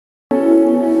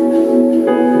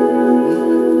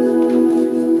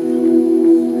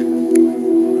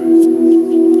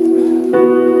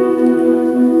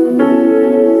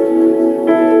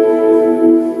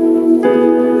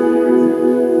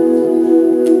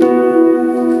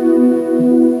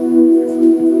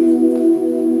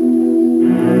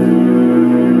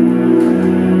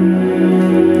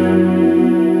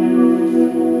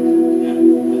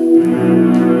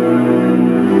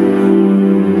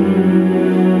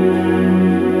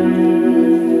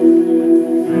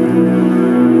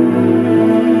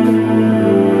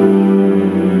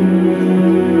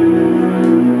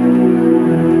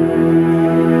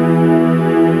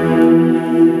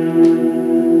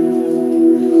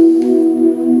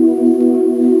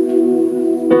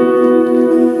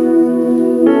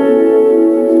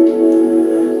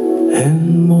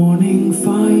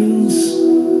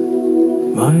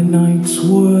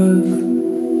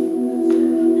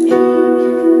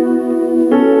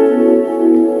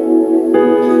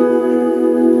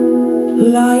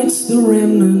lights the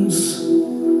remnants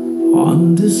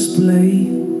on display.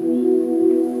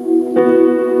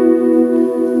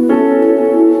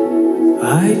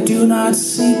 I do not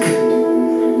seek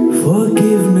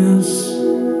forgiveness,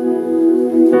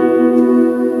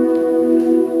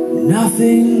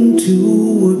 nothing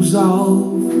to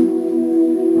absolve.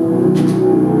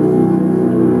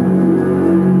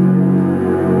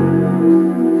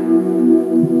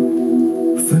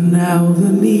 For now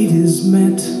the need is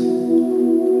met.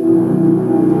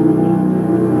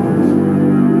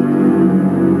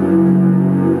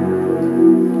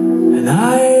 And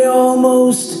I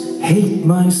almost hate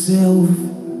myself.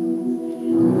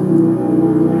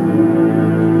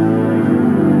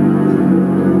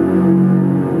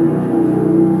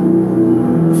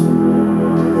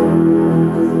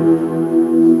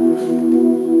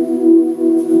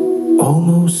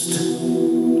 Almost,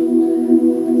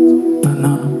 but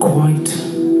not quite.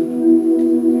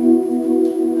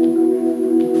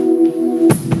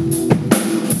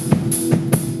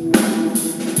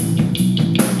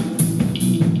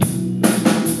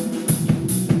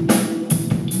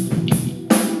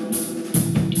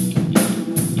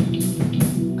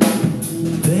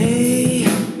 They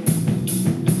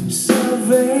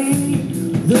survey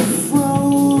the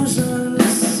frozen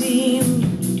scene,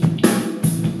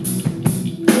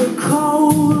 the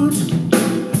cold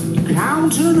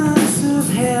countenance of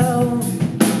hell,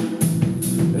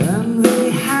 and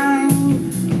they hang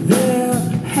their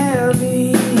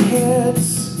heavy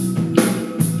heads.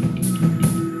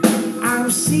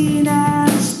 I'm seen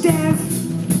as death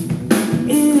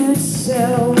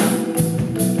itself.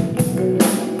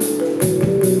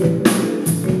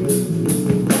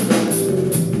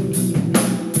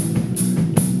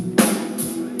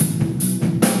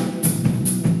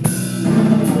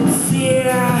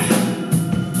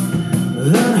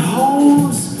 That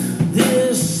holds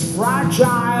this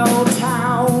fragile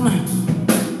town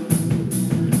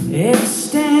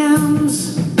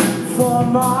extends for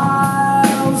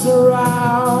miles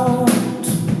around.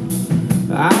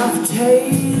 I've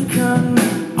taken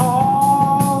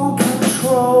all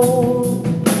control,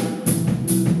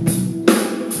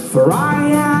 for I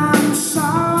am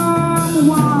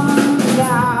someone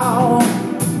now.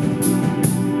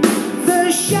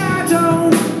 The shadow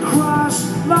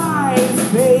crossed my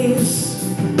face,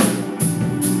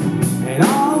 and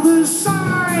all the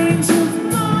signs of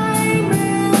my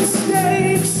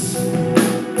mistakes.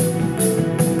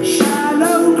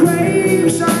 Shallow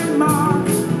graves I mark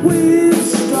with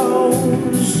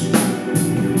stones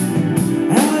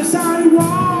as I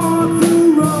walk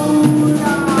the road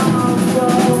of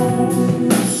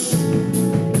bones.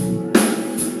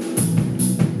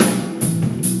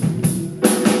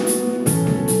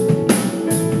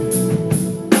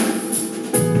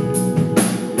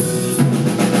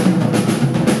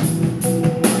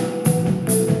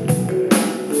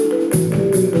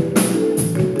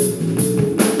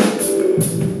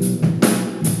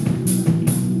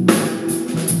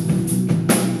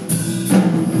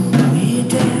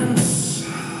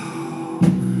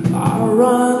 Our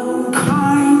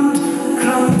unkind,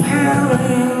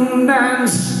 compelling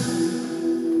dance,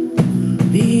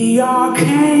 the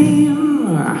arcane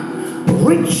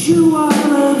ritual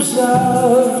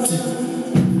observed.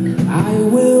 I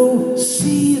will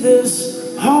see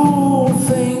this whole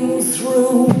thing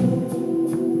through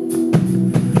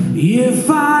if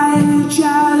I